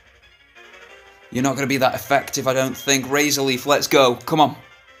 you're not going to be that effective, I don't think. Razor Leaf, let's go. Come on.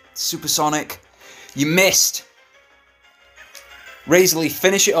 Supersonic. You missed. Razor Leaf,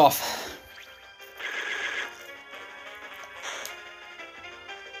 finish it off.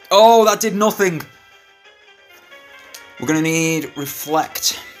 Oh, that did nothing. We're going to need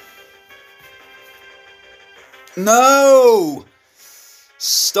Reflect. No!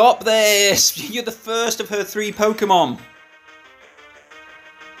 Stop this! You're the first of her 3 Pokemon.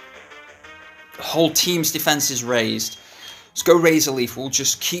 The whole team's defense is raised. Let's go Razor Leaf. We'll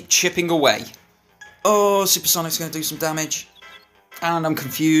just keep chipping away. Oh, Supersonic's going to do some damage. And I'm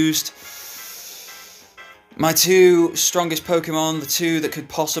confused. My 2 strongest Pokemon, the 2 that could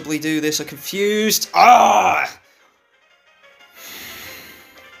possibly do this, are confused. Ah!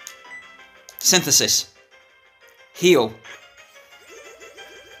 Synthesis. Heal.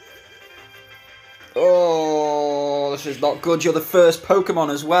 Oh, this is not good. You're the first Pokemon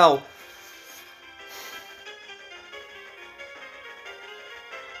as well.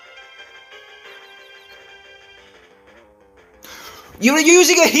 You're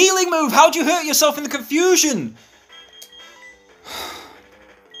using a healing move! How'd you hurt yourself in the confusion?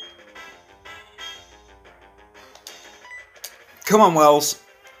 Come on, Wells.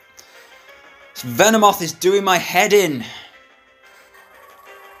 This Venomoth is doing my head in.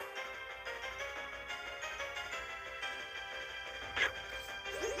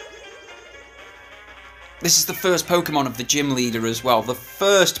 This is the first Pokemon of the gym leader as well. The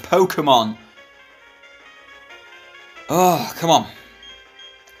first Pokemon. Oh, come on.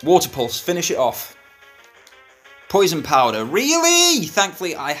 Water Pulse, finish it off. Poison Powder, really?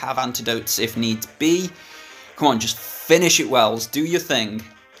 Thankfully, I have antidotes if needs be. Come on, just finish it, Wells. Do your thing.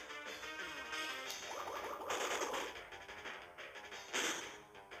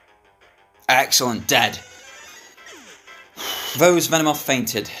 Excellent, dead. Those Venomoth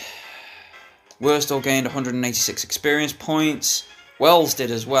fainted. Wurzdal gained 186 experience points. Wells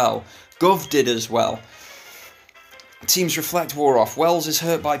did as well. Gov did as well. Team's Reflect wore off. Wells is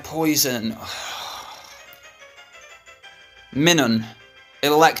hurt by poison. Minun.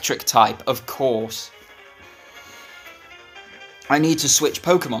 Electric type, of course. I need to switch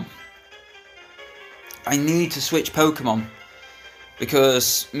Pokemon.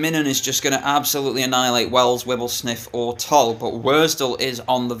 Because Minun is just going to absolutely annihilate Wells, Wibblesniff, or Toll. But Wurzdal is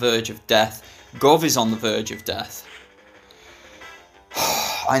on the verge of death. Gov is on the verge of death.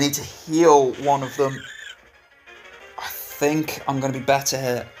 I need to heal one of them. I think I'm going to be better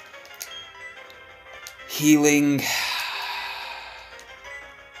here. Healing.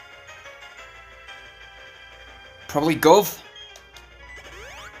 Probably Gov.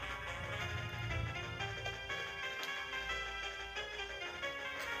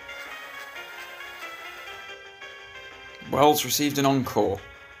 Wells received an encore.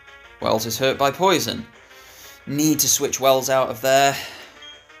 Wells is hurt by poison. Need to switch Wells out of there.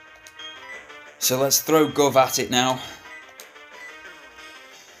 So let's throw Gov at it now.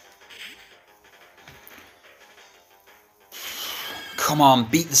 Come on,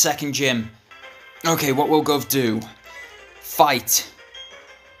 beat the second gym. Okay, what will Gov do? Fight.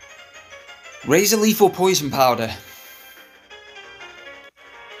 Razor Leaf or Poison Powder?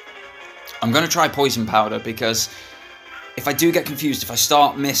 I'm going to try Poison Powder because if I do get confused, if I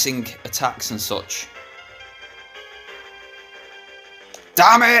start missing attacks and such.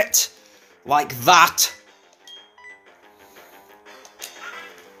 Damn it! Like that!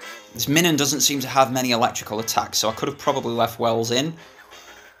 This Minun doesn't seem to have many electrical attacks, so I could have probably left Wells in.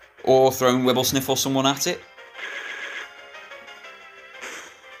 Or thrown Wibblesniff or someone at it.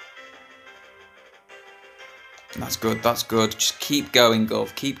 That's good, that's good. Just keep going,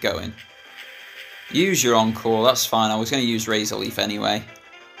 Gov, keep going. Use your Encore, that's fine. I was going to use Razor Leaf anyway.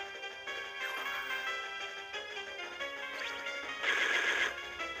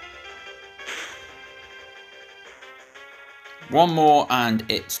 One more and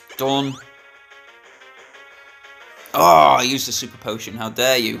it's done. Oh, I used a Super Potion, how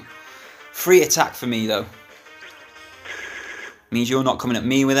dare you. Free attack for me though. Means you're not coming at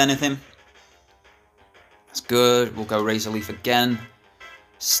me with anything. That's good, we'll go Razor Leaf again.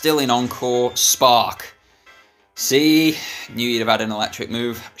 Still in Encore, Spark. See, knew you'd have had an electric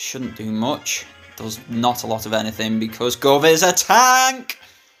move. Shouldn't do much. Does not a lot of anything because Gov is a tank!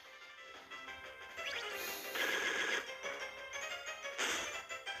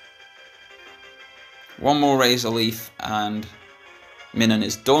 One more Razor Leaf and Minun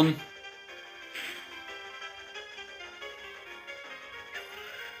is done.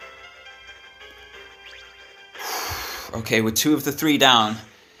 Okay, with 2 of the 3 down.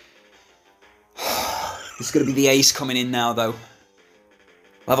 It's going to be the ace coming in now, though.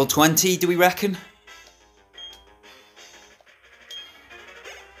 Level 20, do we reckon?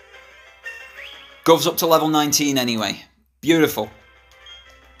 Gov's up to level 19 anyway. Beautiful.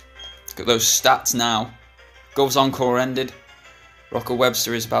 Look at those stats now. Gov's Encore ended. Rocco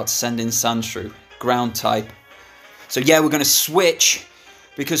Webster is about to send in Sandshrew. Ground type. So yeah, we're going to switch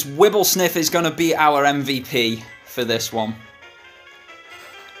because Wibblesniff is going to be our MVP for this one.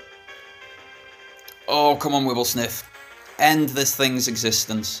 Oh, come on, Wibblesniff. End this thing's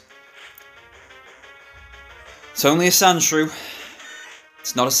existence. It's only a Sandshrew.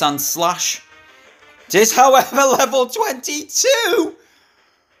 It's not a Sandslash. It is, however, level 22!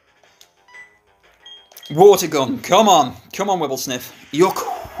 Water Gun, come on. Come on, Wibblesniff. You're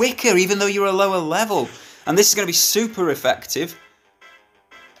quicker, even though you're a lower level. And this is going to be super effective.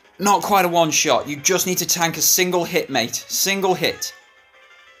 Not quite a one-shot. You just need to tank a single hit, mate. Single hit.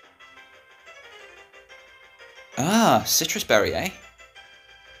 Ah, Citrus Berry, eh?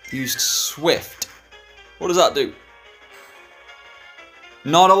 Used Swift. What does that do?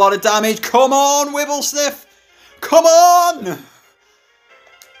 Not a lot of damage. Come on, Wibblesniff! Come on!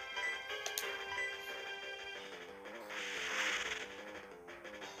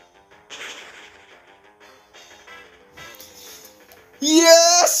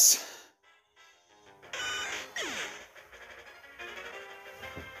 Yes!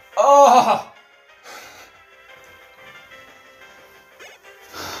 Oh!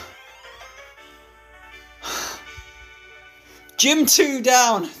 Gym 2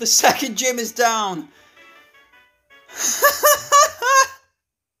 down. The second gym is down.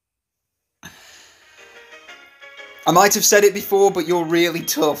 I might have said it before, but you're really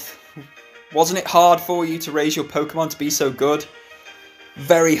tough. Wasn't it hard for you to raise your Pokemon to be so good?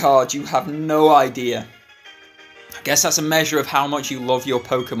 Very hard, you have no idea. I guess that's a measure of how much you love your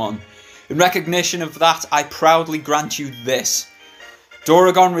Pokemon. In recognition of that, I proudly grant you this.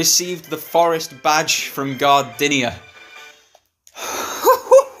 Doragon received the forest badge from Gardinia.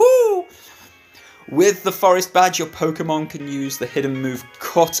 With the forest badge, your Pokemon can use the hidden move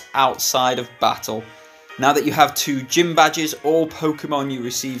Cut outside of battle. Now that you have 2 gym badges, all Pokemon you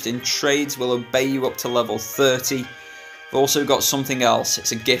received in trades will obey you up to level 30. I've also got something else.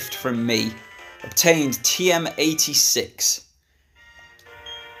 It's a gift from me. Obtained TM86.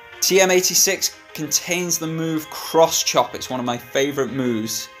 TM86 contains the move Cross Chop. It's one of my favourite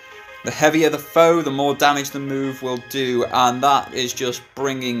moves. The heavier the foe, the more damage the move will do, and that is just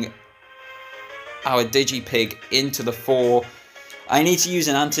bringing our Digipig into the fore. I need to use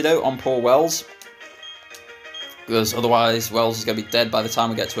an antidote on poor Wells, because otherwise Wells is going to be dead by the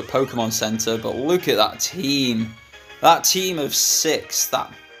time we get to a Pokemon Center. But look at that team. That team of 6.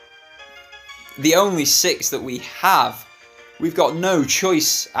 The only 6 that we have. We've got no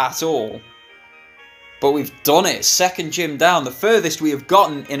choice at all. But we've done it. 2nd gym down. The furthest we have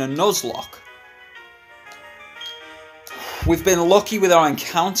gotten in a Nuzlocke. We've been lucky with our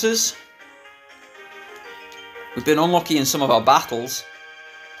encounters. We've been unlucky in some of our battles.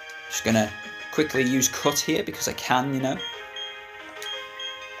 Just going to quickly use Cut here because I can, you know.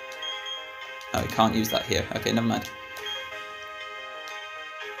 Oh, we can't use that here. Okay, never mind.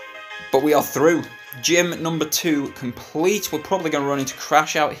 But we are through. Gym number 2 complete. We're probably going to run into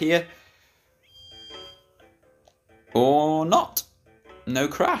Crash out here. Or not. No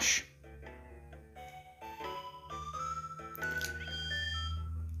Crash.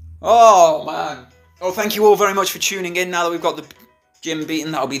 Oh, man. Oh, thank you all very much for tuning in. Now that we've got the gym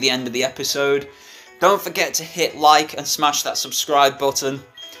beaten, that'll be the end of the episode. Don't forget to hit like and smash that subscribe button.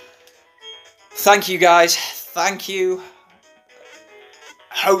 Thank you, guys. Thank you.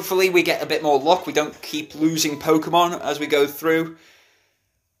 Hopefully we get a bit more luck. We don't keep losing Pokemon as we go through.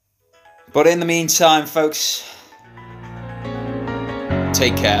 But in the meantime, folks,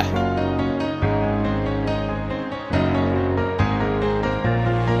 take care.